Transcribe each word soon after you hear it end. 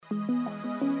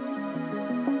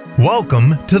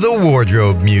Welcome to the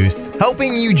Wardrobe Muse,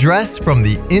 helping you dress from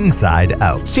the inside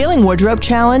out. Feeling wardrobe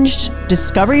challenged?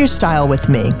 Discover your style with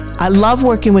me. I love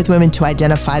working with women to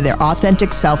identify their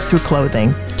authentic self through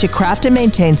clothing, to craft and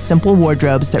maintain simple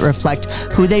wardrobes that reflect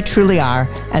who they truly are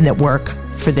and that work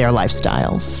for their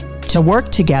lifestyles. To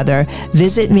work together,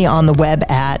 visit me on the web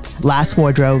at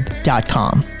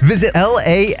lasswardrobe.com. Visit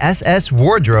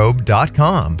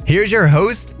lasswardrobe.com. Here's your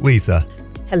host, Lisa.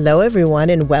 Hello, everyone,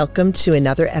 and welcome to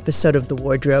another episode of the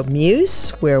Wardrobe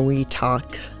Muse, where we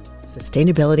talk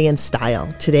sustainability and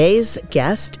style. Today's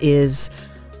guest is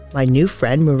my new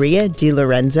friend, Maria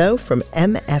DiLorenzo from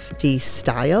MFD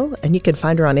Style, and you can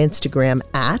find her on Instagram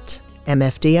at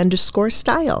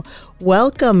MFD_style.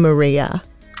 Welcome, Maria.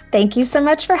 Thank you so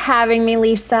much for having me,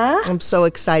 Lisa. I'm so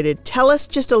excited. Tell us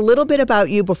just a little bit about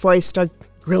you before I start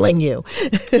grilling you.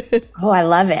 Oh, I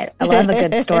love it. I love a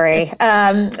good story.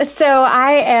 So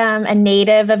I am a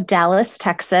native of Dallas,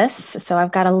 Texas. So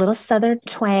I've got a little Southern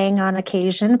twang on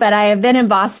occasion, but I have been in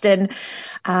Boston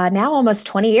now almost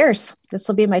 20 years. This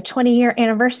will be my 20-year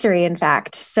anniversary, in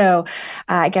fact. So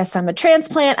I guess I'm a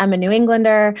transplant. I'm a New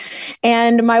Englander.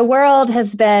 And my world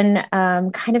has been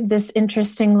kind of this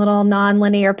interesting little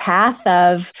nonlinear path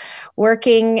of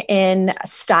working in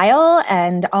style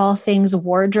and all things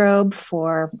wardrobe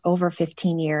for over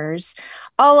 15 years,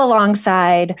 all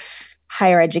alongside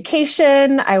higher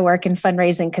education. I work in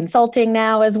fundraising consulting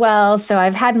now as well. So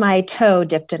I've had my toe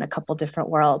dipped in a couple different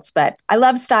worlds, but I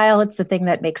love style. It's the thing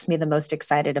that makes me the most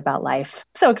excited about life.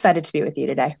 So excited to be with you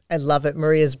today. I love it.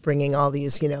 Maria's bringing all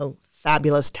these,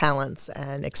 fabulous talents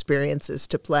and experiences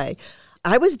to play.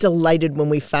 I was delighted when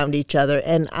we found each other,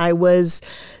 and I was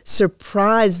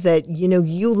surprised that,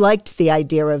 you liked the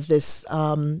idea of this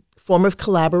form of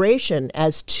collaboration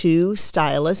as two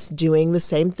stylists doing the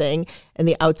same thing, and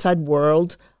the outside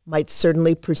world might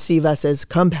certainly perceive us as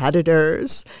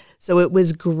competitors. So it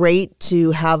was great to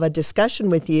have a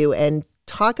discussion with you and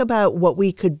talk about what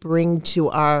we could bring to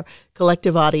our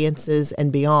collective audiences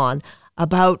and beyond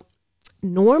about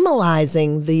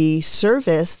normalizing the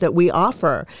service that we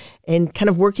offer and kind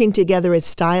of working together as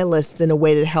stylists in a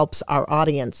way that helps our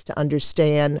audience to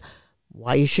understand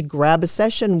why you should grab a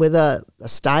session with a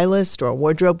stylist or a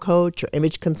wardrobe coach or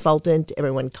image consultant.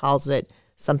 Everyone calls it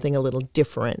something a little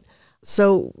different.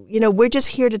 So, we're just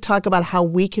here to talk about how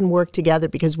we can work together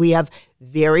because we have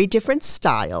very different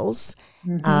styles.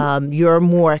 Mm-hmm. You're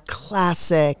more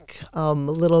classic, a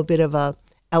little bit of a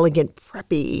elegant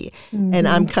preppy, mm-hmm. and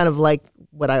I'm kind of like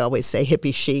what I always say,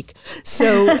 hippie chic.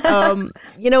 So,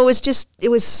 it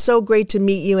was so great to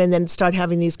meet you and then start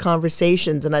having these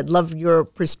conversations. And I'd love your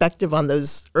perspective on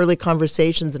those early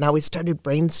conversations and how we started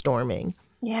brainstorming.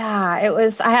 Yeah, it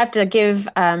was, I have to give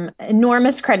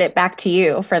enormous credit back to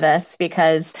you for this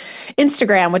because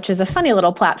Instagram, which is a funny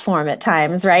little platform at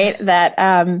times, right?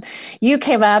 That you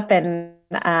came up and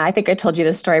I think I told you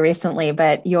this story recently,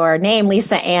 but your name,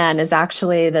 Lisa Ann, is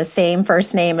actually the same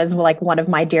first name as like one of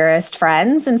my dearest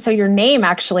friends. And so your name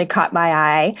actually caught my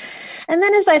eye. And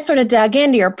then as I sort of dug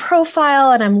into your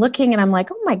profile and I'm looking and I'm like,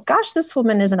 oh my gosh, this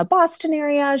woman is in the Boston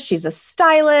area. She's a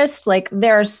stylist. Like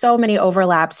there are so many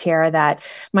overlaps here that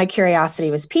my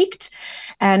curiosity was piqued.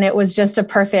 And it was just a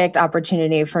perfect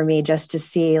opportunity for me just to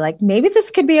see like, maybe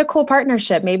this could be a cool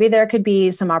partnership. Maybe there could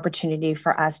be some opportunity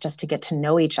for us just to get to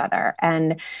know each other.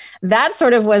 And that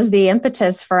sort of was the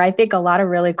impetus for, I think, a lot of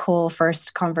really cool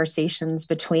first conversations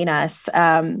between us.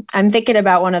 I'm thinking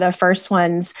about one of the first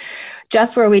ones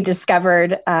just where we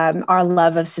discovered our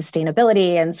love of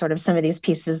sustainability and sort of some of these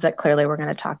pieces that clearly we're going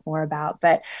to talk more about.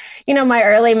 But, my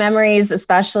early memories,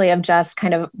 especially of just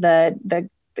kind of the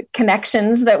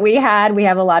connections that we had. We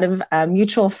have a lot of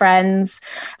mutual friends.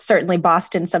 Certainly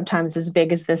Boston, sometimes as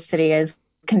big as this city is,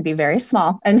 can be very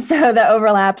small. And so the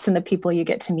overlaps and the people you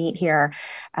get to meet here.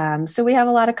 So we have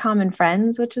a lot of common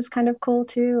friends, which is kind of cool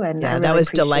too. And yeah, that was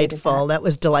delightful. That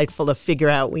was delightful to figure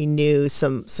out we knew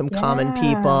some common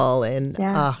people and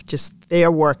just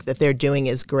their work that they're doing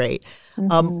is great.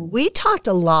 Mm-hmm. We talked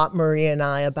a lot, Maria and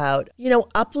I, about,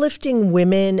 uplifting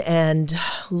women and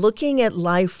looking at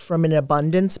life from an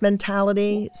abundance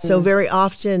mentality. Mm-hmm. So very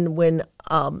often when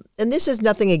and this is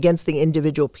nothing against the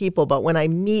individual people, but when I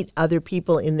meet other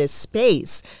people in this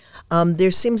space,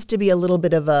 there seems to be a little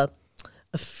bit of a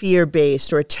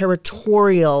fear-based or a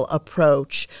territorial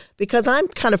approach because I'm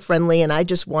kind of friendly and I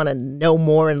just want to know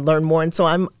more and learn more. And so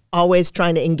I'm always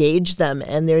trying to engage them.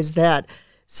 And there's that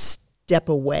step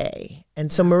away.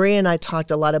 And so Maria and I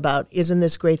talked a lot about, isn't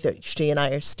this great that she and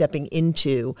I are stepping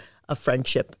into a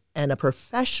friendship and a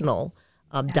professional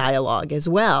dialogue as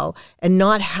well, and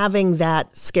not having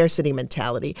that scarcity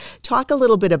mentality. Talk a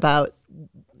little bit about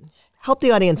help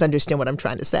the audience understand what I'm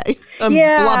trying to say. I'm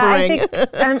blubbering.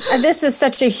 I think this is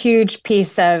such a huge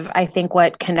piece of, I think,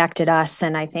 what connected us.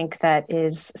 And I think that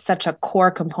is such a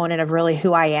core component of really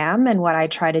who I am and what I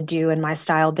try to do in my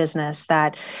style business,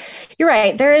 that you're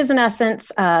right. There is an essence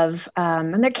of,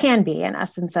 and there can be an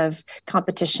essence of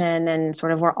competition, and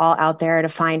sort of we're all out there to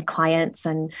find clients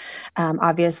and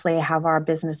obviously have our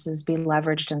businesses be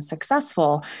leveraged and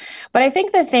successful. But I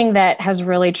think the thing that has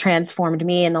really transformed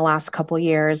me in the last couple of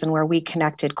years, and where we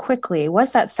connected quickly,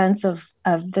 was that sense of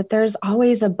that there's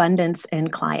always abundance in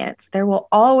clients. There will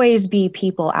always be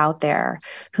people out there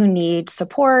who need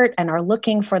support and are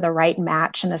looking for the right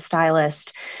match in a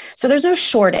stylist. So there's no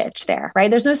shortage there, right?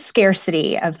 There's no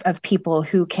scarcity of people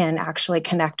who can actually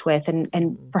connect with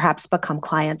and perhaps become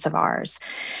clients of ours.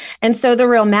 And so the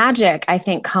real magic, I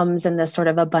think, comes in this sort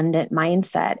of abundant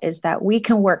mindset, is that we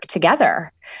can work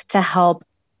together to help,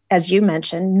 as you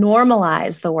mentioned,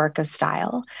 normalize the work of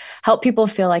style, help people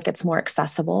feel like it's more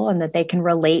accessible and that they can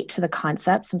relate to the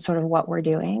concepts and sort of what we're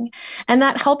doing. And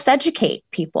that helps educate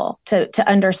people to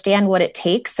understand what it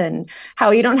takes and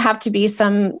how you don't have to be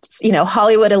some,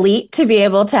 Hollywood elite to be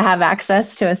able to have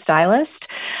access to a stylist,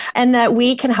 and that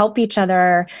we can help each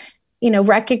other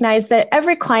recognize that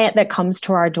every client that comes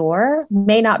to our door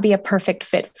may not be a perfect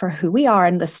fit for who we are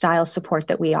and the style support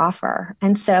that we offer.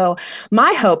 And so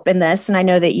my hope in this, and I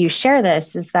know that you share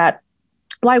this, is that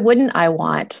why wouldn't I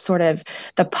want sort of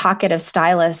the pocket of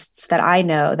stylists that I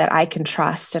know that I can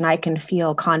trust and I can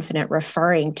feel confident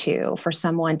referring to for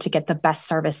someone to get the best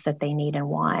service that they need and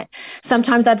want?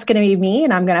 Sometimes that's going to be me,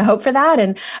 and I'm going to hope for that.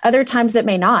 And other times it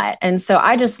may not. And so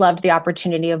I just loved the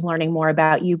opportunity of learning more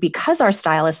about you, because our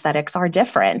style aesthetics are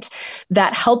different.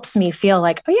 That helps me feel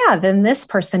like, oh yeah, then this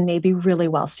person may be really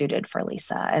well suited for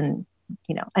Lisa and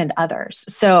others.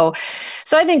 So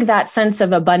I think that sense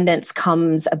of abundance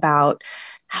comes about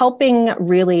helping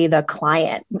really the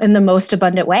client in the most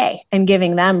abundant way and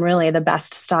giving them really the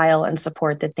best style and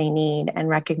support that they need, and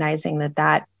recognizing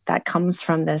that comes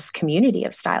from this community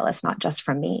of stylists, not just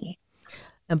from me.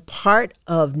 And part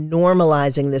of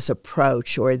normalizing this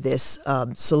approach, or this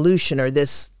solution, or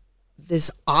this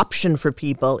option for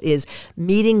people, is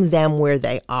meeting them where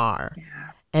they are.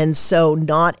 Yeah. And so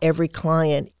not every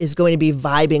client is going to be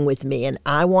vibing with me. And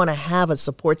I want to have a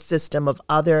support system of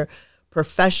other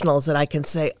professionals that I can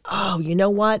say, oh, you know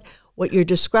what you're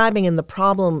describing and the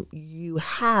problem you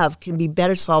have can be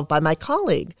better solved by my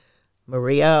colleague,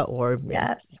 Maria, or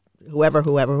yes,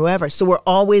 whoever. So we're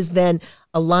always then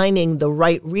aligning the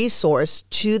right resource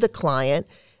to the client,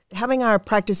 having our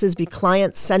practices be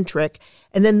client-centric.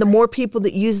 And then the more people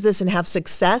that use this and have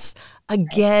success,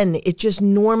 again, it just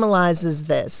normalizes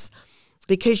this,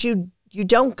 because you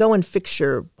don't go and fix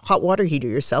your hot water heater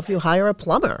yourself. You hire a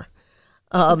plumber.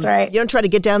 That's right. You don't try to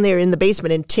get down there in the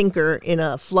basement and tinker in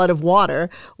a flood of water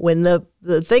when the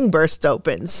thing bursts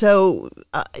open. So,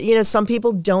 some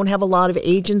people don't have a lot of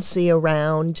agency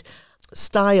around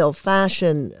style,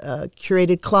 fashion,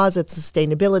 curated closets,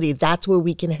 sustainability. That's where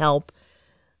we can help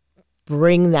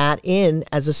bring that in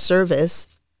as a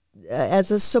service,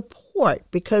 as a support,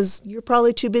 because you're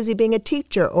probably too busy being a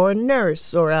teacher or a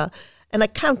nurse or an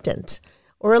accountant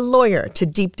or a lawyer to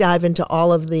deep dive into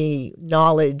all of the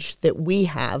knowledge that we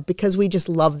have, because we just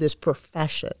love this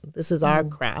profession. This is our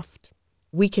craft.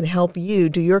 We can help you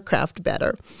do your craft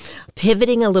better.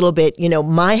 Pivoting a little bit,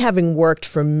 my having worked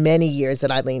for many years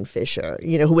at Eileen Fisher,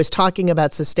 who was talking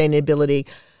about sustainability,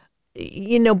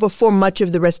 before much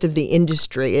of the rest of the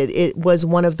industry. It was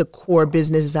one of the core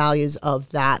business values of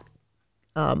that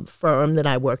firm that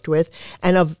I worked with,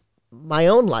 and of my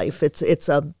own life. It's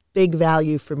a big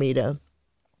value for me to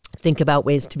think about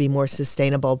ways to be more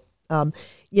sustainable.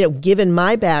 Given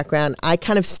my background, I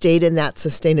kind of stayed in that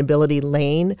sustainability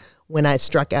lane when I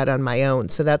struck out on my own.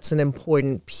 So that's an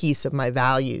important piece of my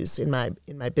values in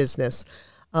my business.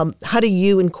 How do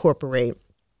you incorporate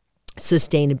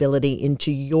sustainability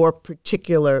into your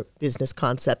particular business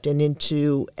concept and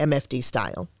into MFD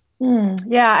style?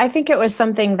 Yeah, I think it was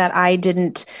something that I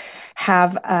didn't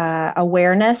have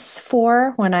awareness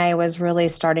for when I was really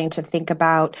starting to think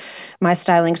about my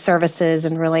styling services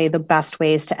and really the best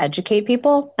ways to educate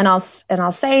people. And I'll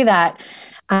say that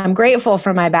I'm grateful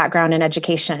for my background in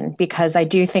education, because I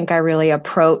do think I really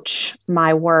approach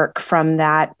my work from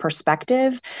that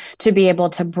perspective, to be able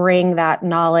to bring that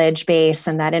knowledge base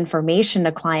and that information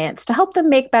to clients to help them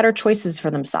make better choices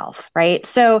for themselves, right?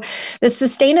 So the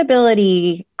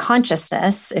sustainability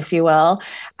consciousness, if you will,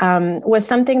 was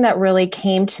something that really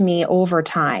came to me over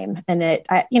time. And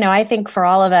I think for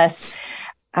all of us,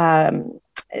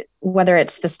 whether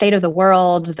it's the state of the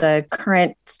world, the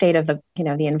current state of the,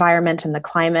 the environment and the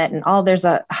climate and all, there's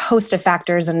a host of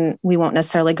factors, and we won't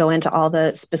necessarily go into all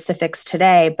the specifics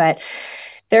today, but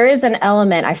there is an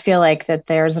element, I feel like, that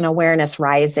there's an awareness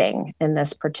rising in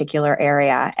this particular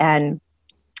area. And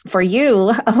for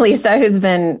you, Lisa, who's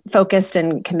been focused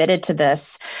and committed to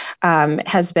this,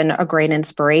 has been a great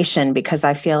inspiration, because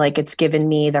I feel like it's given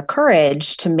me the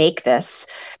courage to make this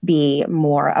be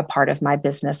more a part of my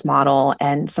business model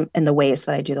and in the ways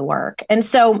that I do the work. And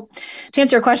so, to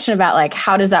answer your question about like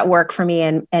how does that work for me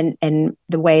and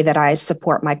the way that I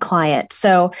support my client,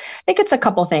 so I think it's a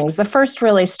couple things. The first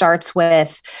really starts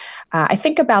with I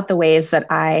think about the ways that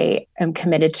I am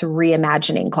committed to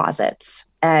reimagining closets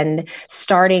and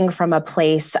starting from a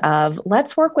place of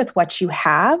let's work with what you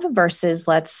have versus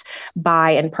let's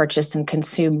buy and purchase and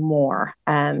consume more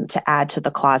to add to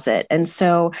the closet. And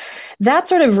so that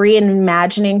sort of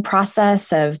reimagining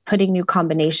process of putting new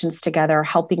combinations together,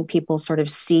 helping people sort of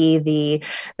see the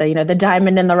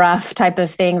diamond in the rough type of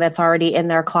thing that's already in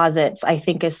their closets, I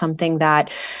think is something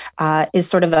that is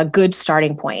sort of a good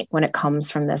starting point when it comes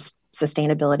from this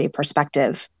sustainability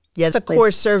perspective. Yeah, it's a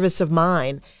core service of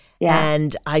mine. Yeah.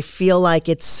 And I feel like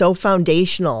it's so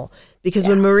foundational because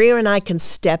when Maria and I can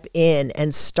step in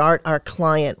and start our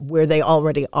client where they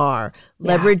already are,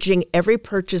 leveraging every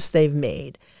purchase they've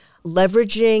made,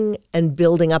 leveraging and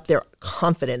building up their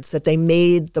confidence that they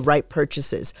made the right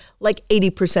purchases, like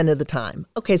 80% of the time.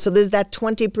 Okay, so there's that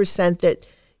 20% that,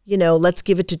 let's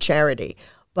give it to charity.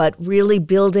 But really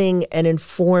building and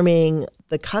informing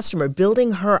the customer,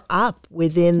 building her up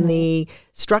within the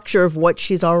structure of what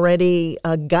she's already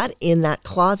got in that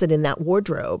closet, in that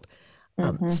wardrobe.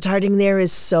 Starting there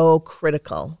is so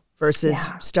critical versus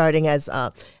starting as,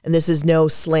 and this is no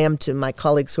slam to my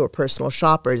colleagues who are personal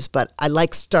shoppers, but I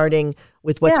like starting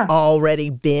with what's already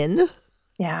been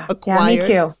acquired. Yeah, me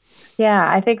too. Yeah,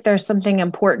 I think there's something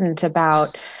important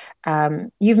about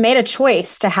you've made a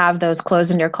choice to have those clothes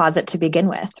in your closet to begin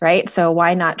with, right? So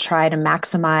why not try to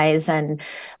maximize and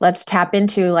let's tap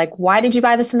into like, why did you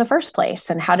buy this in the first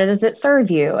place? And how does it serve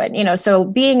you? And, so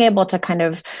being able to kind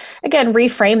of, again,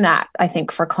 reframe that, I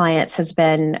think for clients has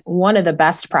been one of the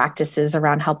best practices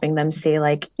around helping them see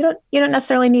like, you don't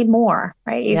necessarily need more,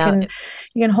 right? You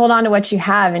can hold on to what you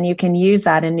have and you can use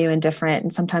that in new and different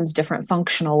and sometimes different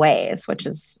functional ways, which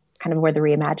is kind of where the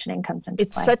reimagining comes into play.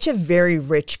 It's such a very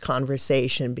rich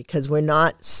conversation because we're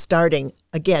not starting,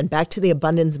 again, back to the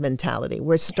abundance mentality.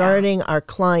 We're starting our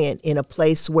client in a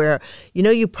place where,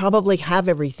 you probably have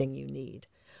everything you need.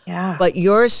 Yeah. But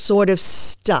you're sort of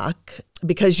stuck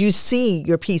because you see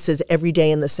your pieces every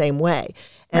day in the same way.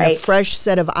 And a fresh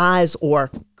set of eyes or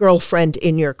girlfriend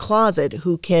in your closet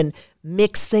who can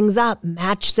mix things up,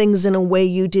 match things in a way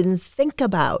you didn't think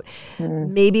about.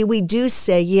 Maybe we do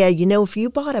say, if you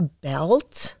bought a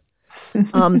belt,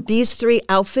 these 3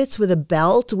 outfits with a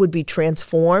belt would be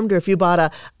transformed. Or if you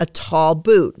bought a tall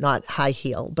boot, not high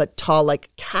heel, but tall like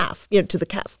calf, to the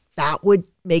calf, that would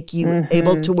make you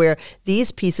able to wear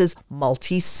these pieces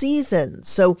multi-season.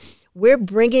 So we're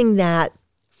bringing that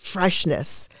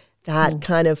freshness, that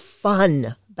kind of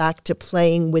fun back to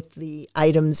playing with the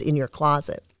items in your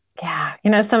closet.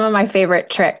 Yeah. Some of my favorite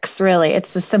tricks, really,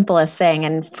 it's the simplest thing.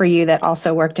 And for you that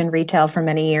also worked in retail for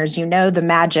many years, the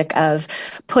magic of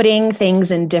putting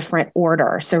things in different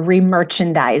order. So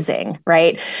re-merchandising,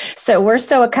 right? So we're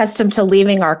so accustomed to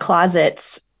leaving our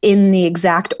closets in the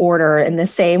exact order in the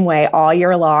same way all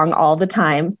year long, all the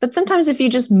time. But sometimes if you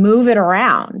just move it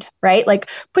around, right?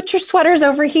 Like put your sweaters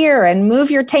over here and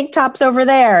move your tank tops over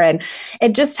there. And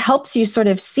it just helps you sort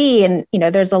of see. And,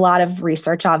 there's a lot of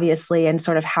research, obviously, and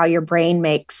sort of how your brain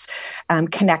makes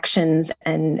connections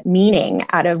and meaning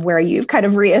out of where you've kind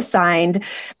of reassigned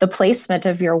the placement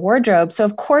of your wardrobe. So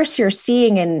of course you're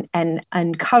seeing and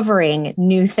uncovering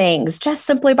new things just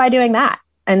simply by doing that.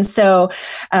 And so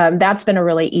that's been a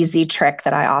really easy trick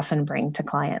that I often bring to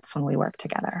clients when we work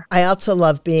together. I also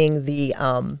love being the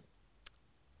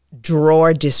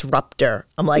drawer disruptor.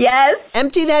 I'm like,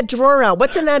 empty that drawer out.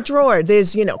 What's in that drawer?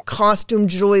 There's, costume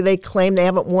jewelry they claim they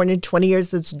haven't worn in 20 years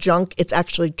that's junk. It's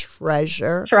actually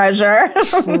treasure. Treasure.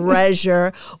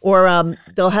 Or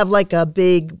they'll have like a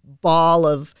big ball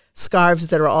of scarves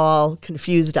that are all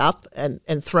confused up and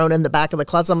thrown in the back of the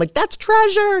closet. I'm like, that's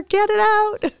treasure. Get it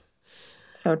out.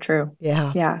 So true.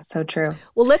 Yeah. Yeah, so true.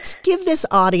 Well, let's give this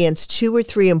audience 2 or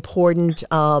 3 important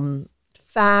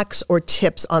facts or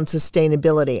tips on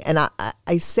sustainability. And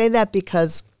I say that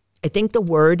because I think the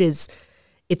word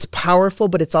it's powerful,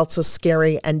 but it's also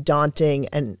scary and daunting.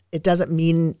 And it doesn't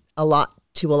mean a lot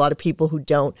to a lot of people who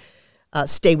don't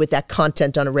stay with that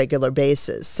content on a regular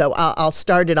basis. So I'll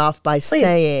start it off by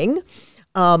saying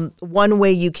One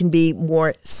way you can be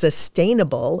more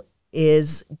sustainable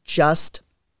is just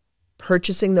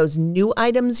purchasing those new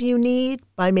items you need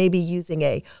by maybe using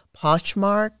a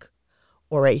Poshmark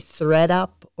or a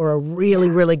ThreadUp or a really,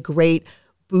 really great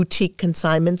boutique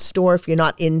consignment store if you're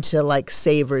not into like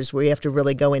Savers where you have to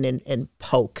really go in and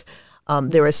poke.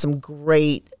 There are some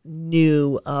great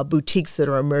new boutiques that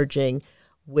are emerging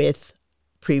with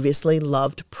previously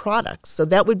loved products. So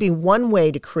that would be one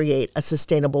way to create a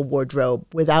sustainable wardrobe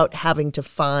without having to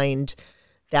find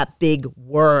that big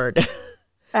word.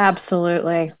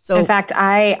 Absolutely. So, in fact,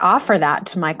 I offer that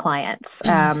to my clients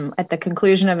at the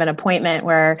conclusion of an appointment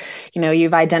where,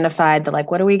 you've identified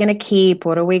what are we going to keep?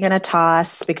 What are we going to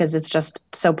toss? Because it's just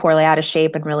so poorly out of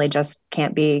shape and really just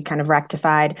can't be kind of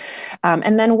rectified.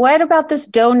 And then what about this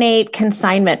donate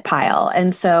consignment pile?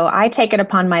 And so I take it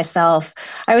upon myself.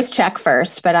 I always check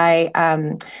first, but I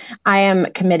am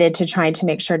committed to trying to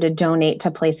make sure to donate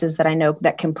to places that I know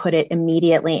that can put it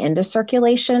immediately into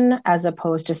circulation as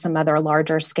opposed to some other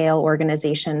larger scale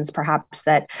organizations, perhaps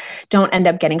that don't end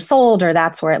up getting sold, or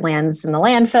that's where it lands in the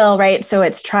landfill, right? So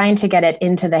it's trying to get it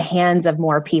into the hands of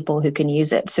more people who can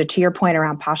use it. So to your point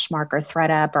around Poshmark or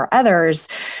ThreadUp or others,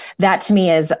 that to me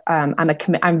is,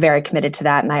 I'm very committed to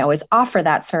that. And I always offer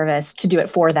that service to do it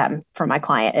for them, for my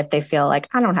client, if they feel like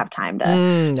I don't have time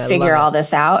to figure all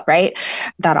this out, right?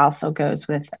 That also goes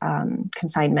with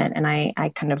consignment. And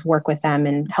I kind of work with them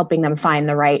in helping them find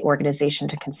the right organization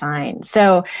to consign.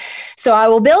 So I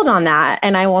will build on that.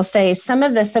 And I will say some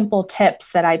of the simple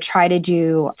tips that I try to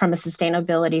do from a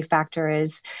sustainability factor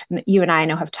is, you and I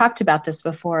know have talked about this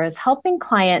before, is helping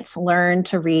clients learn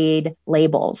to read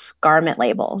labels, garment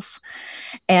labels,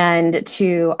 and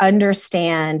to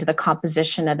understand the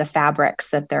composition of the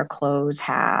fabrics that their clothes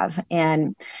have.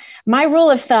 And my rule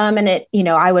of thumb, and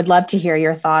I would love to hear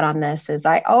your thought on this, is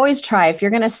I always try, if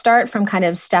you're going to start from kind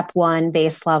of step one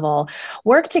base level,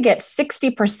 work to get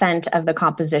 60% of the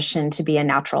composition to be a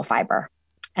natural fiber.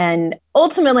 And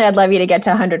ultimately, I'd love you to get to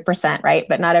 100%, right?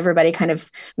 But not everybody kind of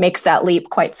makes that leap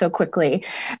quite so quickly.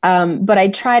 But I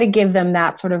try to give them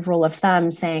that sort of rule of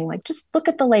thumb, saying just look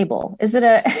at the label. Is it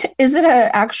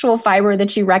a actual fiber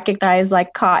that you recognize,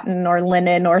 like cotton or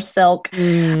linen or silk?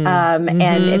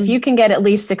 And if you can get at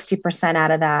least 60%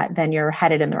 out of that, then you're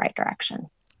headed in the right direction.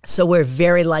 So we're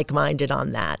very like-minded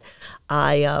on that.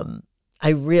 I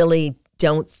really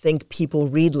don't think people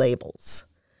read labels.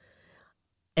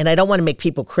 And I don't want to make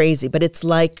people crazy, but it's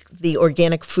like the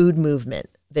organic food movement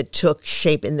that took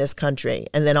shape in this country.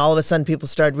 And then all of a sudden people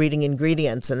started reading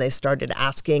ingredients and they started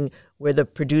asking where the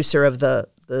producer of the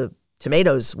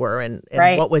tomatoes were and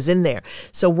right. What was in there.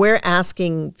 So we're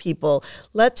asking people,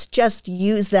 let's just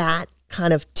use that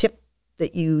kind of tip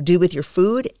that you do with your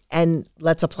food and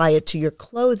let's apply it to your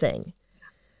clothing.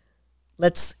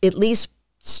 Let's at least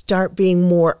start being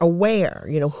more aware,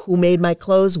 who made my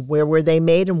clothes, where were they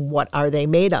made, and what are they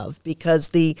made of? Because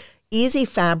the easy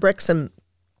fabrics, and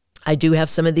I do have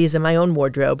some of these in my own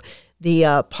wardrobe, the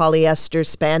polyester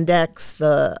spandex,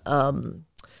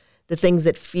 the things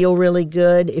that feel really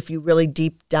good, if you really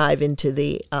deep dive into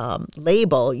the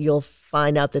label, you'll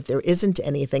find out that there isn't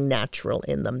anything natural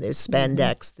in them. There's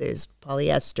spandex, there's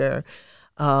polyester,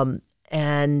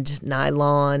 and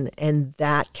nylon, and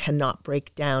that cannot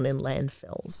break down in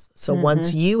landfills. So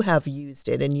once you have used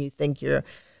it and you think you're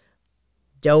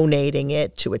donating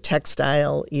it to a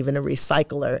textile, even a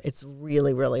recycler, it's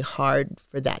really, really hard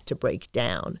for that to break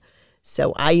down.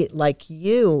 So I, like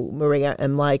you, Maria,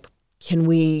 am like, can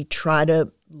we try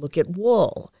to look at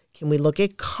wool? Can we look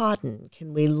at cotton?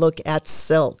 Can we look at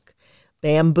silk?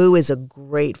 Bamboo is a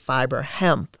great fiber,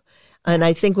 hemp. And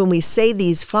I think when we say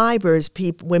these fibers,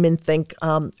 women think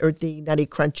earthy, nutty,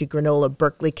 crunchy granola,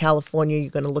 Berkeley, California,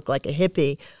 you're going to look like a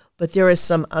hippie. But there are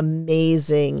some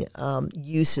amazing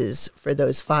uses for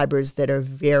those fibers that are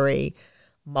very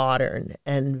modern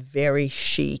and very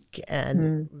chic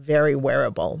and very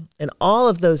wearable. And all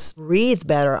of those breathe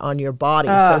better on your body.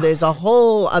 So there's a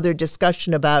whole other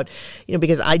discussion about,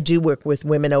 because I do work with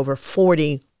women over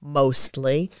 40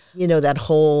 mostly, that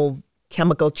whole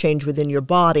chemical change within your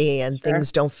body and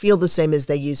things don't feel the same as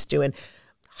they used to, and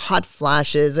hot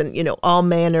flashes and, all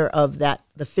manner of that,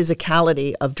 the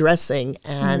physicality of dressing.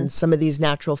 And some of these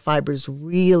natural fibers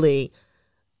really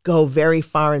go very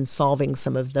far in solving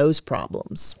some of those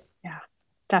problems. Yeah,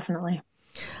 definitely.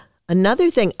 Another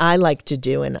thing I like to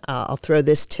do, and I'll throw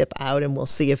this tip out and we'll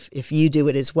see if you do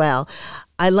it as well.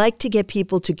 I like to get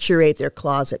people to curate their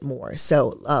closet more.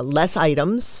 So less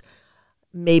items,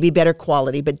 maybe better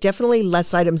quality, but definitely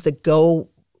less items that go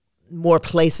more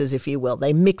places, if you will.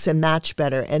 They mix and match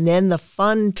better. And then the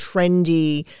fun,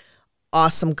 trendy,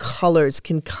 awesome colors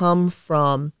can come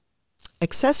from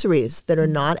accessories that are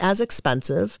not as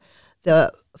expensive.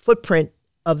 The footprint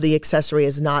of the accessory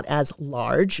is not as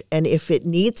large. And if it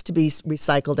needs to be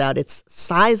recycled out, it's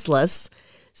sizeless,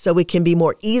 so it can be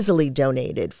more easily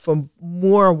donated for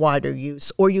more wider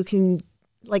use. Or you can,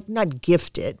 like, not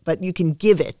gift it, but you can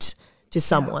give it to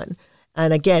someone. Yeah.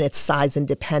 And again, it's size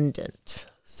independent.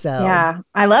 So yeah,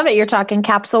 I love it. You're talking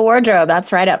capsule wardrobe.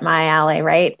 That's right up my alley,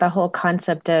 right? The whole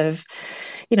concept of,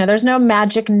 there's no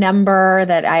magic number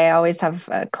that I always have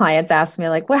clients ask me,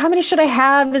 like, well, how many should I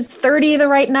have? Is 30 the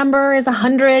right number? Is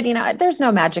 100? There's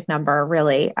no magic number,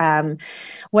 really.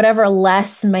 Whatever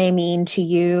less may mean to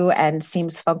you and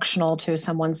seems functional to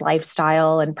someone's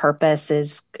lifestyle and purpose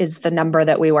is the number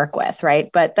that we work with, right?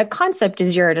 But the concept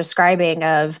is you're describing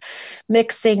of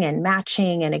mixing and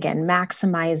matching and, again,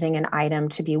 maximizing an item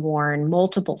to be worn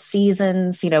multiple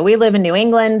seasons. We live in New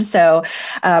England, so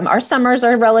our summers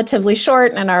are relatively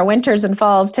short and our winters and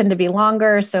falls tend to be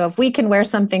longer. So if we can wear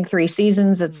something 3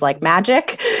 seasons, it's like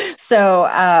magic.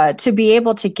 So to be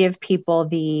able to give people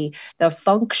the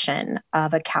function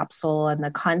of a capsule and the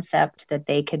concept that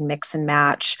they can mix and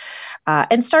match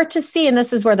and start to see, and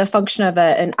this is where the function of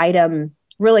an item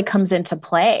really comes into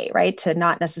play, right? To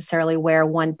not necessarily wear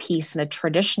one piece in a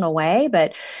traditional way,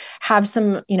 but have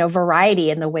some, variety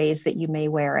in the ways that you may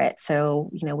wear it. So,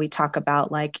 we talk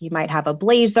about, like, you might have a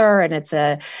blazer and it's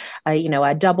a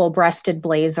double-breasted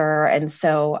blazer. And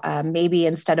so maybe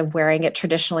instead of wearing it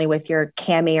traditionally with your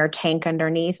cami or tank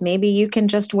underneath, maybe you can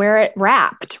just wear it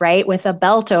wrapped, right? With a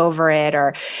belt over it,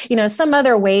 or, some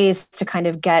other ways to kind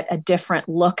of get a different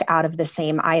look out of the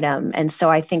same item. And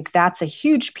so I think that's a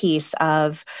huge piece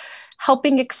of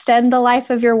helping extend the life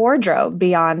of your wardrobe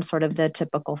beyond sort of the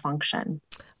typical function.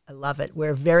 I love it.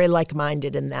 We're very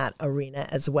like-minded in that arena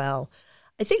as well.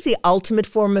 I think the ultimate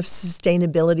form of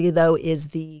sustainability, though, is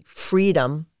the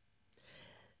freedom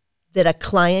that a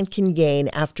client can gain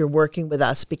after working with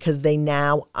us, because they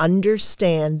now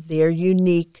understand their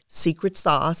unique secret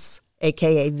sauce,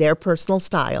 aka their personal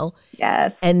style.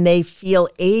 Yes. And they feel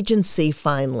agency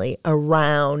finally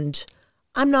around,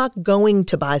 I'm not going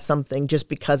to buy something just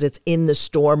because it's in the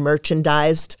store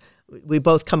merchandised. We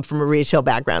both come from a retail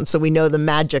background, so we know the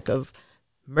magic of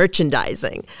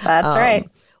merchandising. That's right.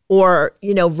 Or,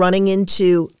 running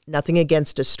into, nothing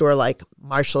against a store like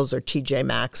Marshall's or TJ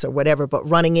Maxx or whatever, but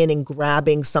running in and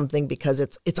grabbing something because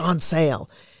it's on sale.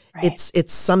 Right.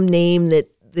 It's some name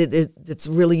that's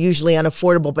really usually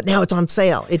unaffordable, but now it's on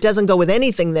sale. It doesn't go with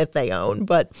anything that they own,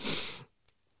 but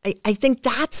I think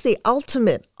that's the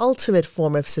ultimate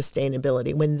form of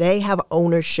sustainability, when they have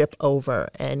ownership over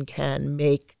and can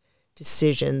make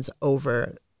decisions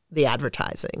over the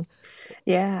advertising.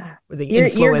 Yeah. The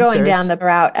you're going down the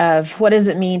route of what does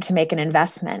it mean to make an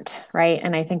investment, right?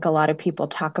 And I think a lot of people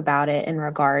talk about it in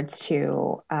regards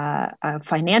to a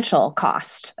financial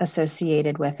cost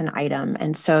associated with an item.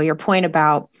 And so your point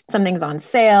about something's on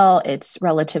sale, it's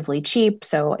relatively cheap,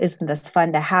 so isn't this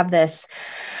fun to have this?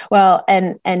 Well,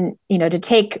 and to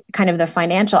take kind of the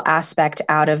financial aspect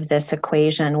out of this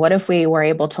equation, what if we were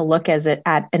able to look at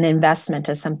an investment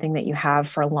as something that you have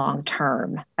for long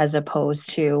term, as opposed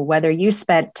to whether you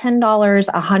spent $10,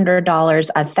 $100,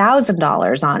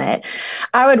 $1,000 on it.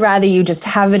 I would rather you just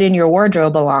have it in your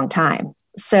wardrobe a long time.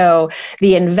 So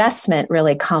the investment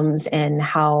really comes in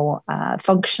how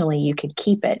functionally you could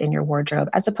keep it in your wardrobe,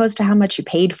 as opposed to how much you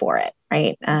paid for it,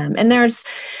 right? And there's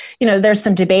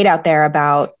some debate out there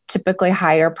about typically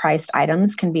higher priced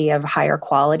items can be of higher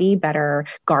quality, better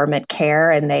garment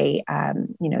care, and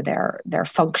they're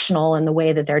functional in the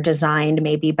way that they're designed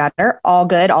may be better. All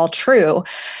good, all true,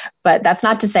 but that's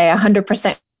not to say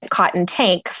 100% cotton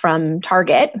tank from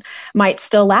Target might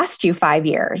still last you 5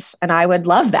 years. And I would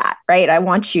love that, right? I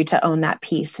want you to own that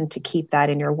piece and to keep that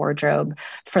in your wardrobe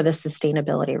for the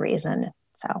sustainability reason.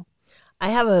 So I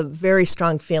have a very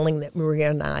strong feeling that Maria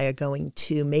and I are going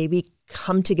to maybe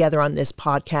come together on this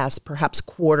podcast, perhaps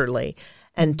quarterly,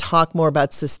 and talk more about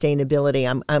sustainability.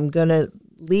 I'm going to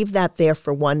leave that there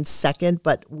for 1 second,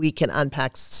 but we can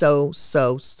unpack so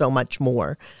much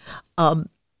more.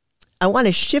 I want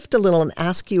to shift a little and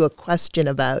ask you a question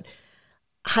about,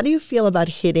 how do you feel about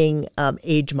hitting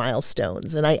age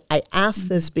milestones? And I ask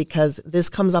this because this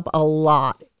comes up a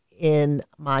lot in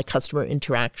my customer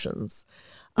interactions,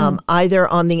 either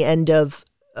on the end of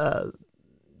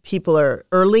people are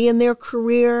early in their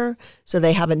career, so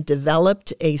they haven't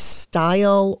developed a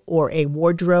style or a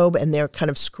wardrobe and they're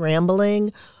kind of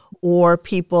scrambling, or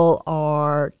people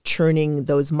are turning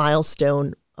those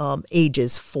milestone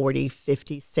ages, 40,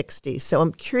 50, 60. So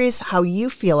I'm curious how you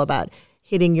feel about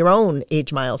hitting your own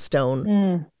age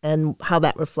milestone and how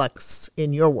that reflects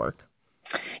in your work.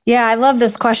 Yeah, I love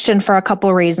this question for a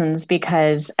couple reasons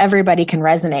because everybody can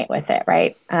resonate with it,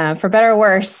 right? For better or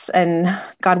worse, and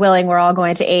God willing, we're all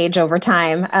going to age over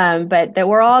time, but that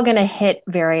we're all going to hit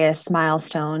various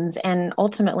milestones and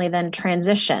ultimately then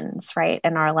transitions, right,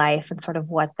 in our life, and sort of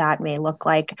what that may look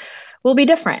like will be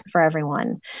different for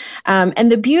everyone.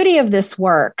 And the beauty of this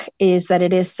work is that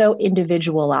it is so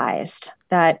individualized,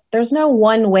 that there's no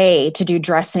one way to do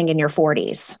dressing in your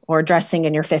 40s or dressing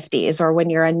in your 50s or when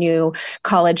you're a new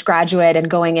college graduate and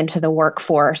going into the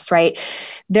workforce, right?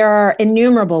 There are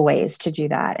innumerable ways to do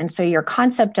that. And so your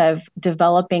concept of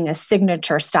developing a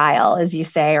signature style, as you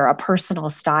say, or a personal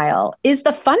style is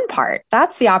the fun part.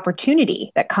 That's the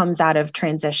opportunity that comes out of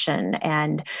transition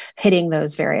and hitting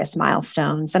those various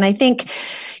milestones. And I think,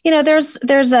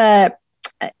 there's a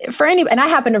for any, and I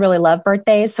happen to really love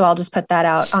birthdays, so I'll just put that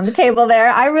out on the table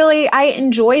there. I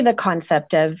enjoy the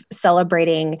concept of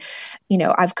celebrating,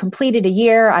 I've completed a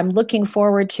year. I'm looking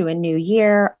forward to a new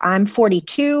year. I'm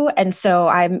 42. And so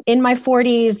I'm in my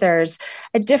 40s. There's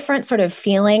a different sort of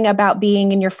feeling about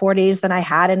being in your 40s than I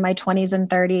had in my 20s and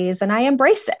 30s. And I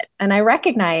embrace it. And I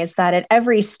recognize that at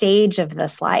every stage of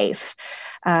this life,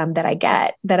 that I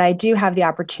get, that I do have the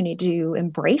opportunity to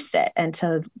embrace it and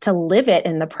to live it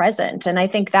in the present. And I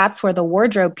think that's where the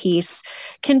wardrobe piece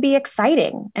can be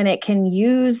exciting, and it can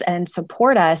use and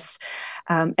support us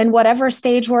in whatever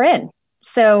stage we're in.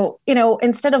 So,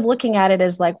 instead of looking at it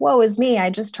as like, woe is me, I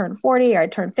just turned 40 or I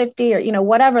turned 50 or,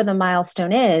 whatever the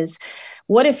milestone is,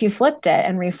 what if you flipped it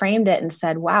and reframed it and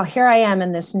said, wow, here I am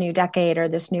in this new decade or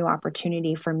this new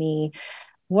opportunity for me.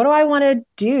 What do I want to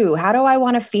do? How do I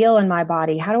want to feel in my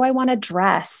body? How do I want to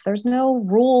dress? There's no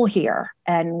rule here,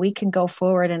 and we can go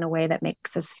forward in a way that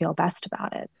makes us feel best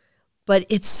about it. But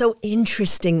it's so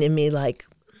interesting to me, like,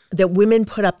 that women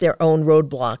put up their own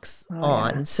roadblocks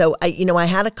on. Yeah. So I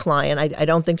had a client. I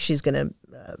don't think she's going to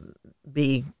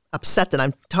be upset that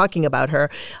I'm talking about her.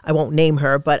 I won't name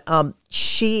her, but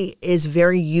she is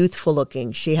very youthful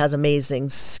looking. She has amazing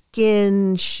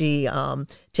skin. She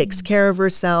takes care of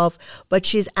herself, but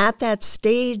she's at that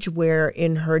stage where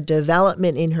in her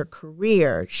development, in her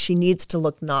career, she needs to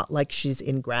look not like she's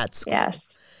in grad school.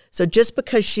 Yes. So just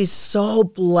because she's so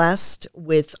blessed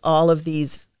with all of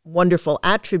these wonderful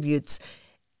attributes,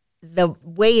 the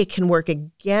way it can work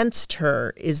against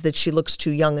her is that she looks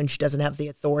too young and she doesn't have the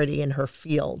authority in her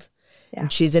field. Yeah.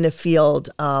 And she's in a field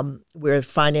where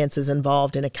finance is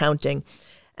involved in accounting.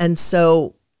 And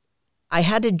so I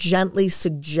had to gently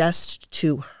suggest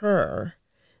to her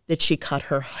that she cut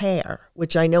her hair,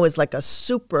 which I know is like a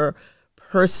super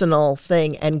personal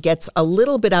thing and gets a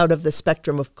little bit out of the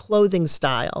spectrum of clothing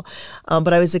style.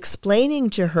 But I was explaining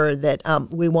to her that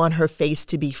we want her face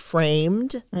to be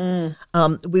framed.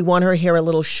 We want her hair a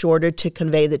little shorter to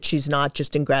convey that she's not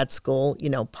just in grad school,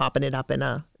 popping it up in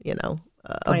a ponytail.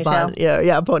 Bun.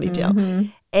 A ponytail. Mm-hmm.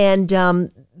 And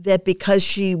that because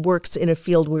she works in a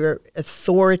field where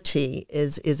authority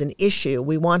is an issue,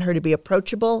 we want her to be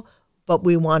approachable, but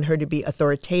we want her to be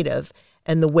authoritative.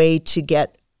 And the way to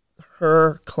get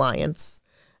her clients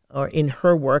or in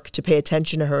her work to pay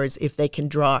attention to her is if they can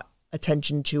draw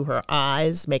attention to her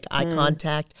eyes, make eye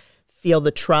contact, feel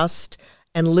the trust,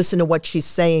 and listen to what she's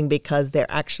saying because they're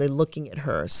actually looking at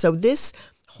her. So this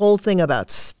whole thing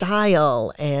about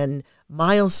style and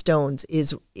milestones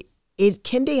it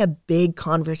can be a big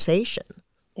conversation.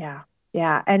 Yeah.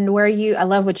 Yeah. And I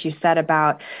love what you said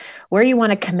about where you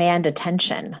want to command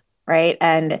attention. Right.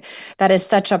 And that is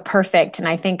such a perfect. And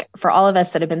I think for all of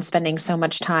us that have been spending so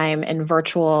much time in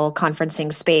virtual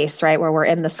conferencing space, right, where we're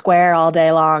in the square all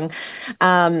day long,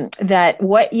 that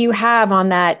what you have on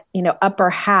that, upper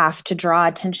half to draw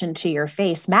attention to your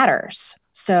face matters.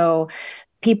 So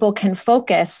people can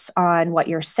focus on what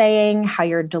you're saying, how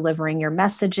you're delivering your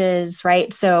messages,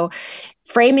 right? So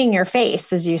framing your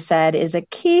face, as you said, is a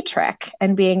key trick,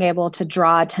 and being able to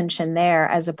draw attention there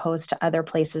as opposed to other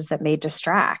places that may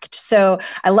distract. So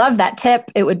I love that tip.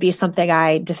 It would be something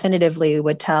I definitively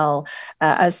would tell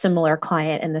a similar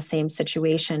client in the same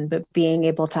situation, but being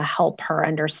able to help her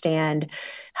understand,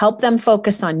 help them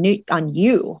focus on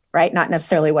you, right? Not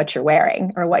necessarily what you're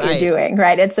wearing or what you're doing,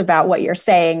 right? It's about what you're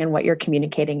saying and what you're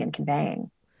communicating and conveying.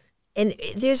 And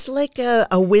there's like a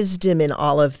wisdom in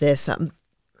all of this.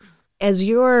 As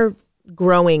you're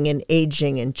growing and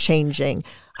aging and changing,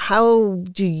 how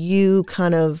do you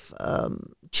kind of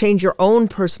change your own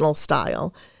personal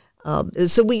style?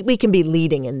 So we can be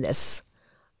leading in this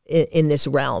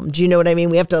realm. Do you know what I mean?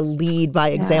 We have to lead by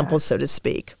example, so to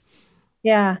speak.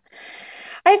 Yeah.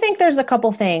 I think there's a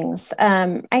couple things.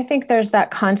 I think there's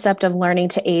that concept of learning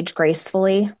to age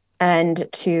gracefully.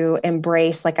 and to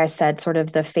embrace, like I said, sort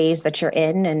of the phase that you're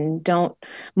in, and don't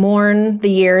mourn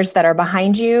the years that are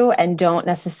behind you, and don't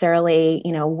necessarily,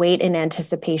 wait in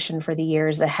anticipation for the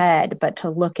years ahead, but to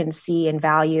look and see and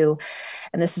value.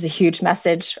 And this is a huge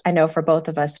message, I know, for both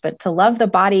of us, but to love the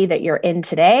body that you're in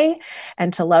today,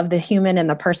 and to love the human and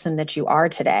the person that you are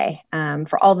today,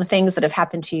 for all the things that have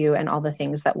happened to you and all the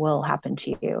things that will happen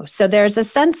to you. So there's a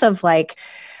sense of like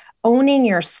owning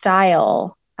your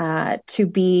style, to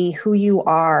be who you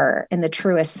are in the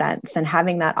truest sense, and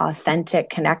having that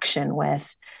authentic connection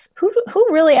with who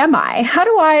really am I? How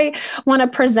do I want to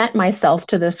present myself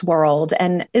to this world?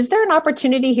 And is there an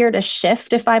opportunity here to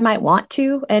shift if I might want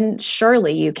to? And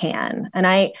surely you can. And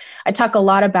I talk a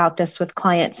lot about this with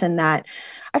clients, in that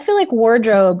I feel like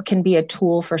wardrobe can be a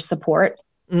tool for support.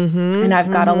 And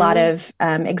I've got a lot of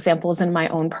examples in my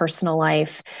own personal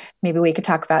life. Maybe we could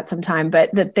talk about sometime,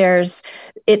 but that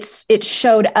it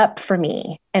showed up for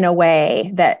me in a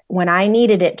way that when I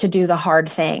needed it to do the hard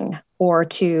thing, or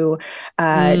to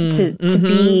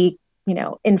be,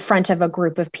 in front of a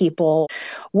group of people,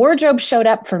 wardrobe showed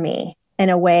up for me in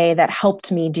a way that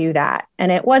helped me do that.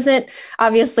 And it wasn't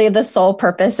obviously the sole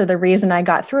purpose or the reason I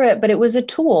got through it, but it was a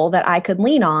tool that I could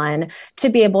lean on to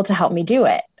be able to help me do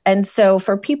it. And so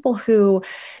for people who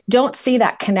don't see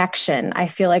that connection, I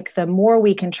feel like the more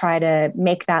we can try to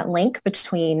make that link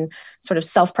between sort of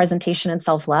self-presentation and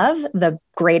self-love, the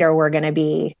greater we're going to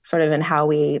be sort of in how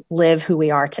we live who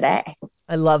we are today.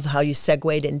 I love how you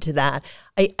segued into that.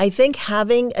 I think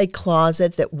having a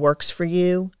closet that works for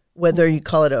you, whether you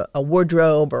call it a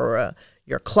wardrobe or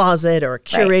your closet or a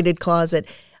curated closet,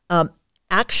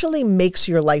 actually makes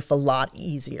your life a lot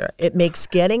easier. It makes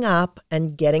getting up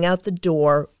and getting out the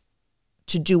door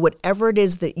to do whatever it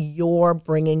is that you're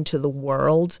bringing to the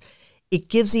world. It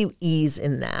gives you ease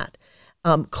in that.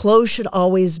 Clothes should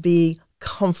always be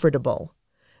comfortable.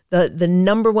 The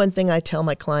number one thing I tell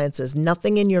my clients is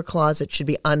nothing in your closet should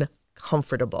be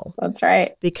uncomfortable. That's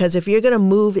right. Because if you're going to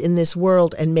move in this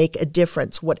world and make a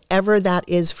difference, whatever that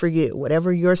is for you,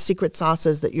 whatever your secret sauce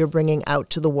is that you're bringing out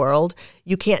to the world,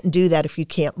 you can't do that if you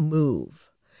can't move.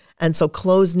 And so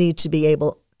clothes need to be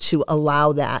able to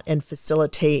allow that and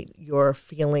facilitate your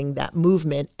feeling that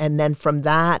movement. And then from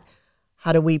that,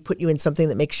 how do we put you in something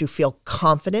that makes you feel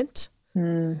confident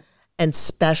and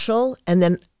special? And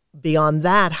then beyond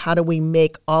that, how do we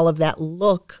make all of that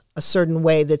look a certain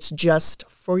way that's just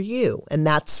for you? And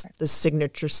that's the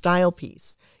signature style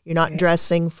piece. You're not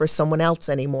dressing for someone else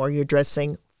anymore. You're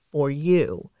dressing for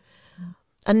you.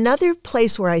 Another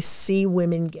place where I see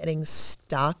women getting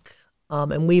stuck,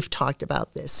 and we've talked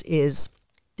about this, is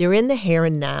they're in the here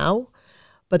and now,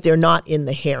 but they're not in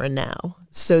the here and now.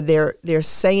 So they're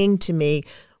saying to me,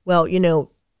 well,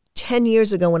 10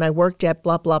 years ago when I worked at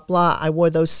blah, blah, blah, I wore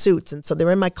those suits. And so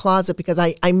they're in my closet because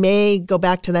I may go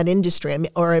back to that industry,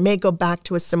 or I may go back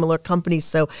to a similar company.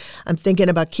 So I'm thinking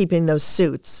about keeping those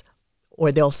suits.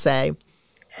 Or they'll say,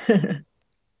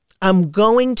 I'm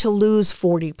going to lose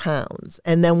 40 pounds.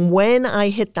 And then when I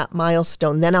hit that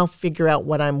milestone, then I'll figure out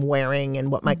what I'm wearing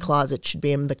and what my closet should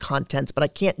be and the contents. But I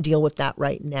can't deal with that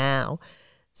right now.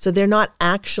 So they're not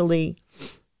actually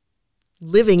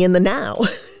living in the now.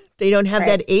 They don't have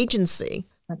that agency.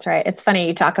 That's right. It's funny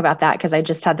you talk about that, because I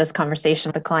just had this conversation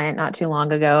with a client not too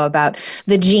long ago about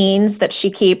the jeans that she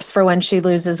keeps for when she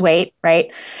loses weight,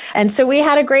 right? And so we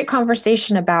had a great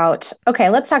conversation about, okay,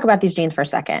 let's talk about these jeans for a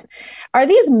second. Are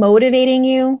these motivating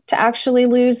you to actually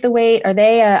lose the weight? Are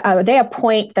they a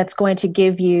point that's going to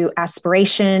give you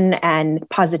aspiration and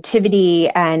positivity?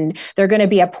 And they're going to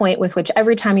be a point with which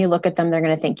every time you look at them, they're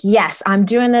going to think, yes, I'm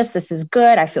doing this. This is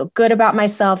good. I feel good about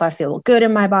myself. I feel good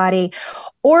in my body.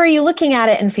 Or are you looking at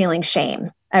it and feeling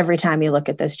shame every time you look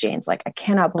at those jeans? Like, I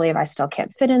cannot believe I still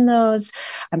can't fit in those.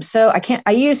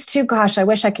 I used to, gosh, I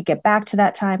wish I could get back to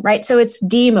that time, right? So it's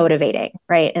demotivating,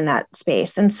 right, in that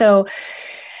space. And so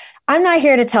I'm not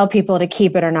here to tell people to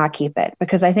keep it or not keep it,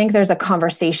 because I think there's a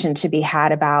conversation to be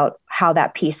had about how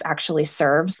that piece actually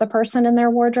serves the person in their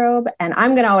wardrobe. And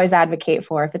I'm going to always advocate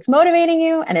for, if it's motivating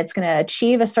you and it's going to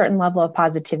achieve a certain level of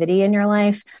positivity in your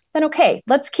life, then okay,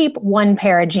 let's keep one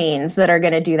pair of jeans that are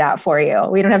going to do that for you.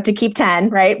 We don't have to keep 10,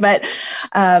 right? But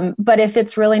if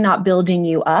it's really not building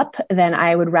you up, then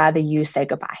I would rather you say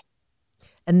goodbye.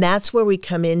 And that's where we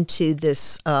come into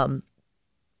this term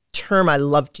I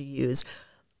love to use,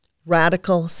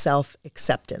 radical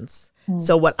self-acceptance.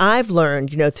 So what I've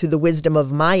learned, through the wisdom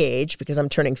of my age, because I'm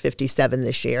turning 57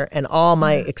 this year, and all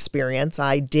my experience,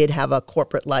 I did have a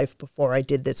corporate life before I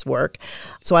did this work.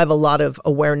 So I have a lot of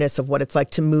awareness of what it's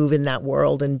like to move in that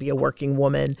world and be a working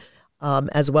woman,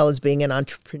 as well as being an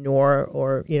entrepreneur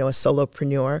or, a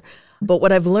solopreneur. But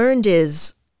what I've learned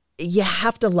is you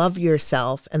have to love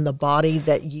yourself and the body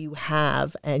that you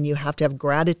have, and you have to have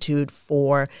gratitude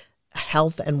for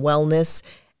health and wellness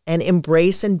and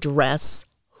embrace and dress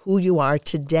who you are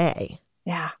today.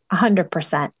 Yeah,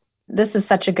 100%. This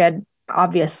is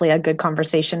obviously a good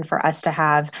conversation for us to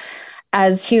have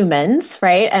as humans,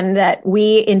 right? And that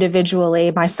we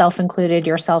individually, myself included,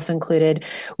 yourself included,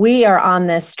 we are on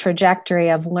this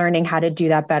trajectory of learning how to do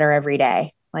that better every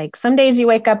day. Like some days you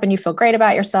wake up and you feel great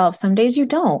about yourself. Some days you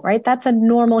don't, right? That's a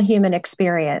normal human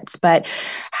experience. But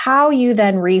how you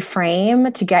then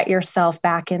reframe to get yourself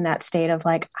back in that state of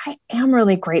like, I am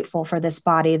really grateful for this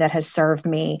body that has served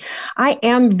me. I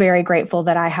am very grateful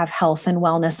that I have health and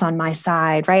wellness on my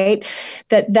side, right?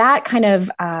 That kind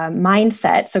of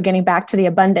mindset. So getting back to the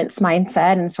abundance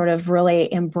mindset and sort of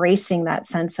really embracing that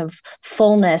sense of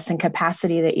fullness and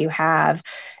capacity that you have.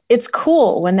 It's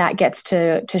cool when that gets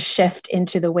to shift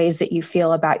into the ways that you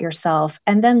feel about yourself,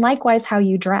 and then likewise how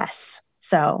you dress.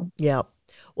 So, yeah.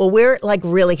 Well, we're like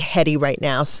really heady right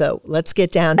now, so let's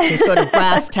get down to sort of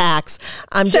brass tacks.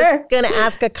 I'm just going to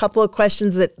ask a couple of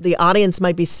questions that the audience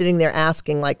might be sitting there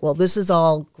asking, like, well, this is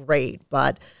all great,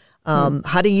 but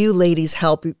how do you ladies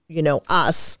help,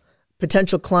 us,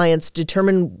 potential clients,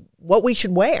 determine what we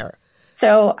should wear?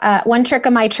 So one trick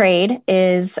of my trade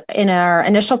is in our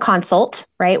initial consult,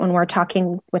 right? When we're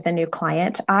talking with a new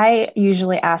client, I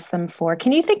usually ask them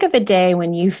can you think of a day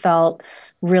when you felt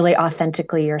really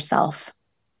authentically yourself,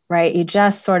 right? You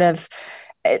just sort of,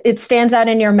 it stands out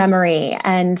in your memory.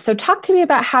 And so talk to me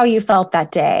about how you felt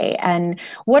that day. And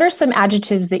what are some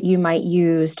adjectives that you might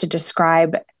use to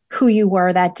describe who you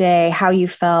were that day, how you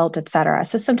felt, et cetera.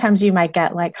 So sometimes you might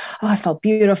get like, oh, I felt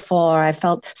beautiful, or I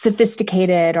felt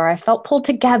sophisticated, or I felt pulled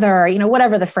together,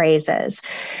 whatever the phrase is.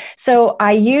 So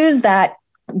I use that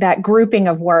grouping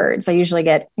of words. I usually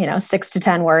get, 6 to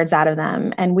 10 words out of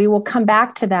them. And we will come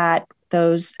back to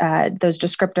those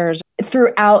descriptors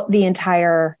throughout the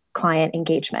entire client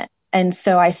engagement. And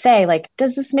so I say, like,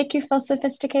 does this make you feel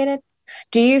sophisticated?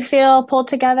 Do you feel pulled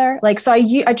together? So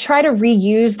I try to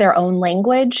reuse their own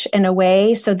language in a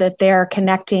way so that they're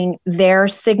connecting their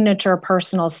signature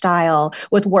personal style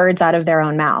with words out of their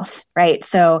own mouth, right?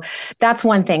 So that's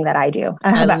one thing that I do.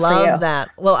 I love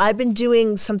that. Well, I've been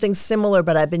doing something similar,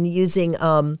 but I've been using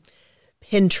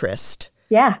Pinterest.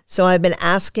 Yeah. So I've been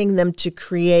asking them to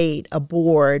create a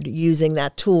board using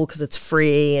that tool because it's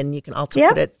free, and you can also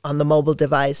put it on the mobile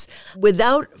device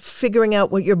without figuring out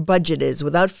what your budget is,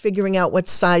 without figuring out what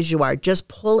size you are. Just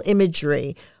pull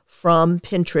imagery from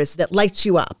Pinterest that lights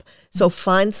you up. So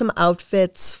find some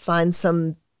outfits, find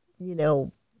some,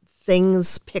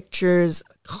 things, pictures,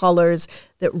 colors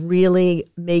that really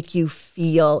make you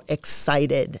feel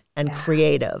excited and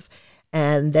creative.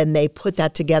 And then they put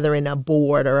that together in a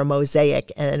board or a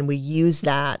mosaic, and we use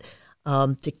that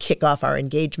to kick off our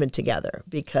engagement together.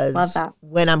 Because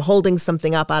when I'm holding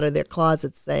something up out of their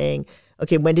closet saying,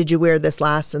 okay, when did you wear this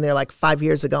last? And they're like, 5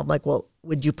 years ago. I'm like, well,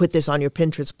 would you put this on your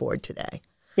Pinterest board today?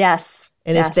 Yes.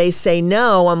 And if they say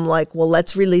no, I'm like, well,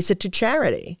 let's release it to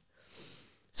charity.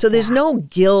 So there's no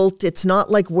guilt. It's not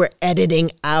like we're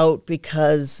editing out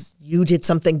because you did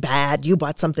something bad, you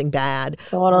bought something bad.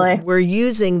 Totally. We're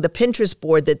using the Pinterest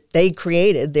board that they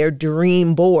created, their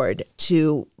dream board,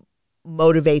 to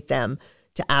motivate them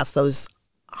to ask those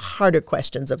harder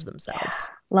questions of themselves.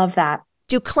 Love that.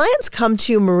 Do clients come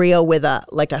to you, Maria, with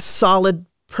a solid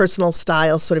personal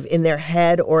style sort of in their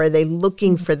head, or are they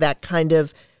looking for that kind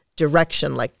of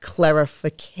direction, like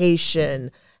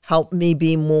clarification, help me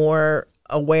be more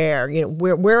aware?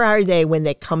 Where are they when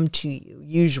they come to you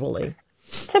usually?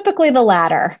 Typically the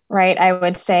latter, right? I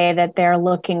would say that they're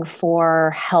looking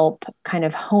for help kind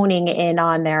of honing in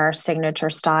on their signature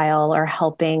style or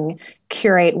helping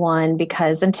curate one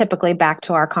and typically back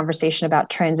to our conversation about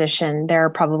transition, they're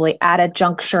probably at a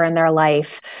juncture in their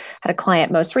life. I had a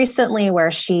client most recently where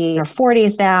she in her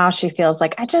 40s now, she feels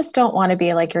like, I just don't want to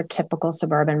be like your typical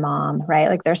suburban mom, right?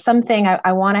 Like there's something,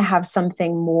 I want to have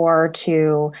something more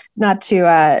not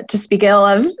to speak ill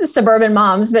of suburban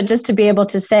moms, but just to be able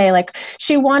to say like,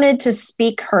 she wanted to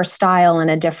speak her style in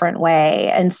a different way.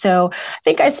 And so I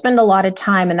think I spend a lot of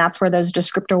time, and that's where those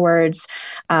descriptor words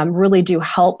really do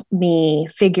help me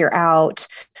figure out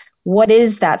what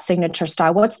is that signature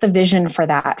style? What's the vision for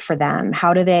that for them?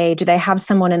 How do they have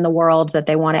someone in the world that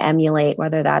they want to emulate,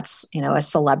 whether that's, a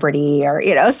celebrity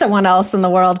or, someone else in the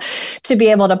world, to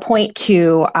be able to point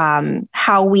to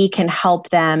how we can help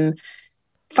them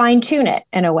fine tune it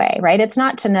in a way, right? It's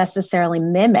not to necessarily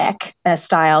mimic a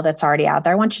style that's already out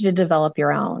there. I want you to develop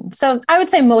your own. So I would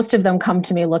say most of them come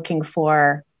to me looking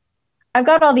for, I've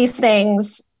got all these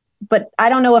things. but I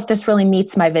don't know if this really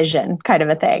meets my vision, kind of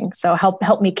a thing. So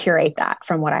help me curate that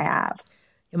from what I have.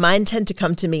 Mine tend to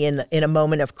come to me in a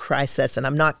moment of crisis, and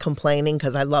I'm not complaining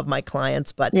because I love my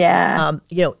clients, but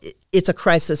it's a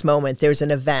crisis moment. There's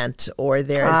an event, or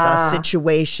there's a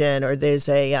situation, or there's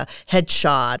a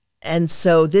headshot. And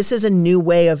so this is a new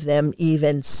way of them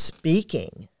even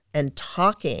speaking and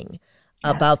talking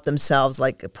about themselves,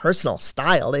 like a personal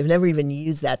style. They've never even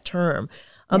used that term.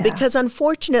 Because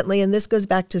unfortunately, and this goes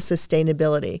back to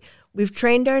sustainability, we've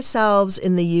trained ourselves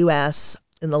in the U.S.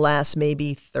 in the last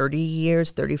maybe 30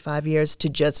 years, 35 years to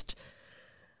just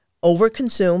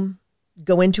overconsume,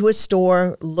 go into a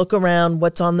store, look around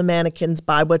what's on the mannequins,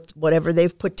 buy whatever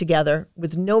they've put together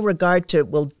with no regard to,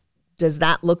 well, does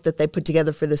that look that they put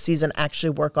together for the season actually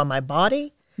work on my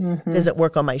body? Mm-hmm. Does it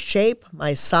work on my shape,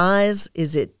 my size?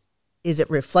 Is it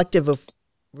reflective of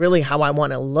really how I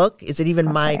want to look? Is it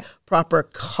even proper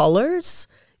colors?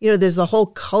 There's the whole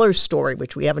color story,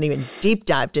 which we haven't even deep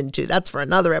dived into. That's for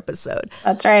another episode.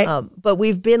 That's right. But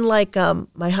we've been like,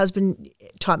 my husband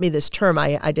taught me this term.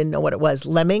 I didn't know what it was.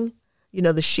 Lemming,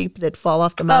 the sheep that fall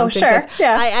off the mountain. Oh, sure.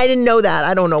 Yeah. I didn't know that.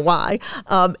 I don't know why.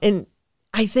 And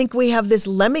I think we have this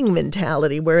lemming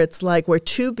mentality where it's like we're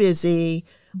too busy.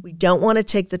 We don't want to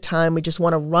take the time. We just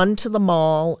want to run to the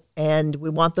mall, and we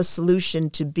want the solution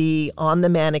to be on the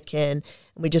mannequin,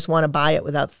 and we just want to buy it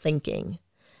without thinking.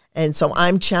 And so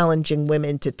I'm challenging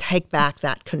women to take back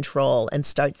that control and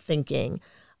start thinking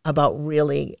about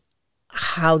really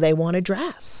how they want to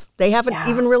dress. They haven't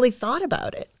even really thought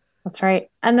about it. That's right.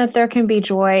 And that there can be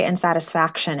joy and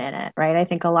satisfaction in it, right? I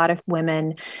think a lot of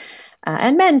women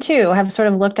and men too have sort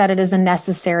of looked at it as a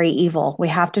necessary evil. We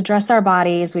have to dress our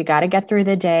bodies. We got to get through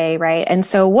the day, right? And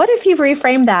so what if you've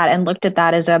reframed that and looked at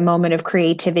that as a moment of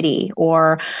creativity,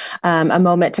 or a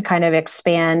moment to kind of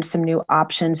expand some new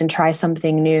options and try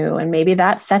something new? And maybe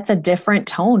that sets a different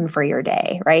tone for your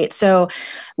day, right? So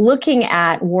looking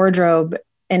at wardrobe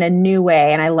in a new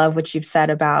way. And I love what you've said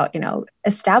about,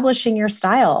 establishing your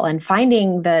style and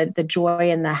finding the joy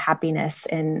and the happiness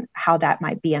in how that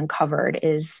might be uncovered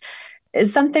is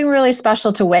something really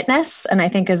special to witness. And I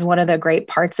think is one of the great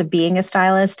parts of being a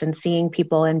stylist and seeing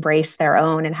people embrace their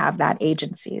own and have that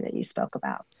agency that you spoke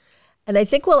about. And I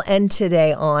think we'll end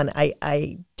today on,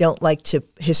 I don't like to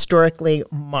historically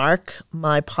mark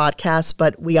my podcast,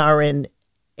 but we are in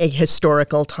a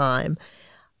historical time.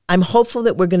 I'm hopeful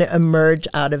that we're going to emerge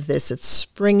out of this. It's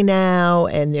spring now,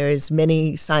 and there's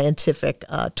many scientific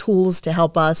tools to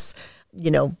help us,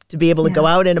 to be able to go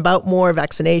out and about more,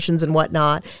 vaccinations and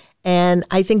whatnot. And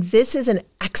I think this is an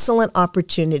excellent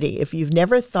opportunity. If you've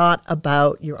never thought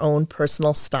about your own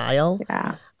personal style,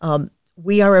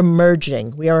 we are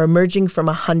emerging. We are emerging from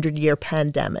a 100-year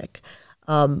pandemic.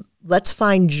 Let's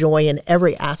find joy in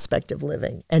every aspect of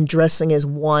living, and dressing is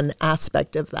one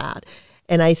aspect of that.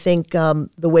 And I think the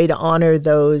way to honor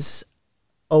those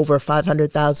over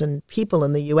 500,000 people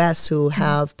in the U.S. who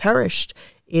have perished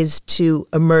is to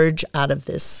emerge out of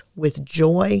this with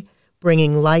joy,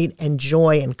 bringing light and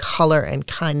joy and color and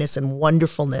kindness and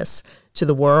wonderfulness to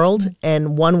the world.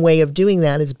 And one way of doing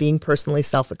that is being personally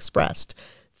self-expressed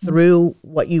through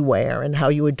what you wear and how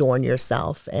you adorn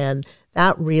yourself. And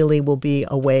that really will be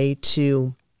a way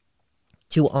to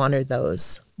honor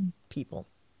those people.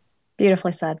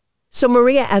 Beautifully said. So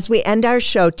Maria, as we end our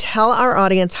show, tell our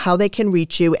audience how they can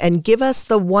reach you and give us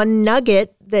the one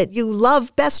nugget that you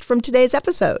love best from today's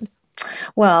episode.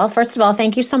 Well, first of all,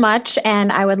 thank you so much.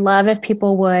 And I would love if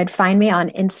people would find me on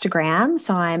Instagram.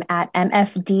 So I'm at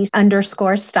MFD_style.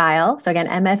 So again,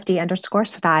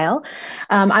 MFD_style.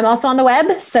 I'm also on the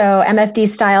web, so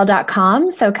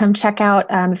MFDstyle.com. So come check out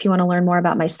if you want to learn more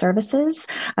about my services.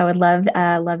 I would love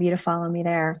you to follow me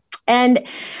there. And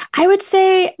I would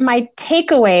say my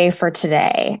takeaway for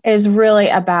today is really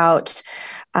about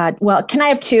can I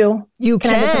have two? You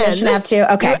can. I have permission to have two?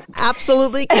 Okay. You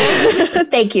absolutely can.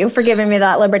 Thank you for giving me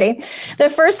that liberty. The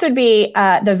first would be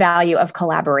the value of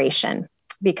collaboration,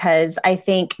 because I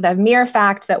think the mere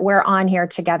fact that we're on here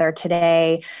together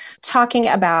today, talking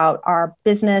about our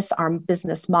business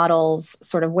models,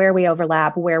 sort of where we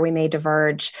overlap, where we may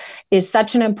diverge, is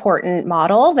such an important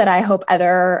model that I hope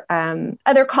other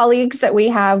colleagues that we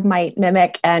have might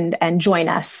mimic and join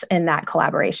us in that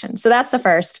collaboration. So that's the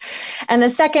first. And the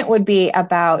second would be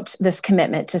about this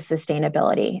commitment to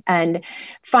sustainability and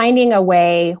finding a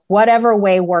way, whatever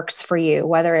way works for you,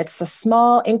 whether it's the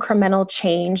small incremental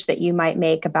change that you might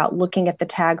make about looking at the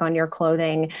tag on your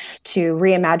clothing, to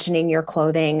reimagining your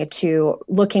clothing, to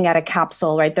looking at a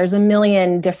capsule, right? There's a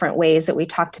million different ways that we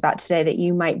talked about today that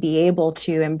you might be able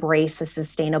to embrace a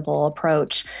sustainable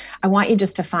approach. I want you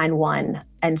just to find one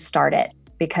and start it,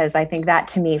 because I think that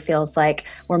to me feels like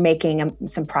we're making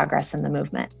some progress in the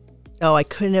movement. Oh, I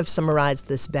couldn't have summarized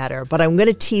this better, but I'm going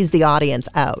to tease the audience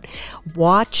out.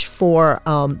 Watch for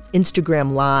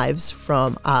Instagram lives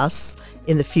from us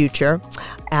in the future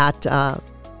at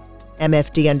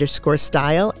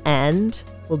MFD_style, and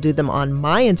we'll do them on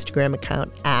my Instagram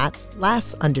account at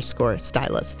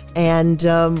 @lass_stylist. And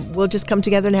we'll just come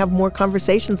together and have more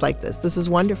conversations like this. This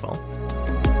is wonderful.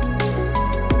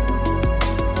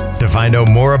 To find out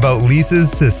more about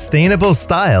Lisa's sustainable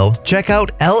style, check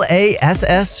out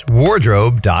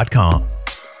lasswardrobe.com.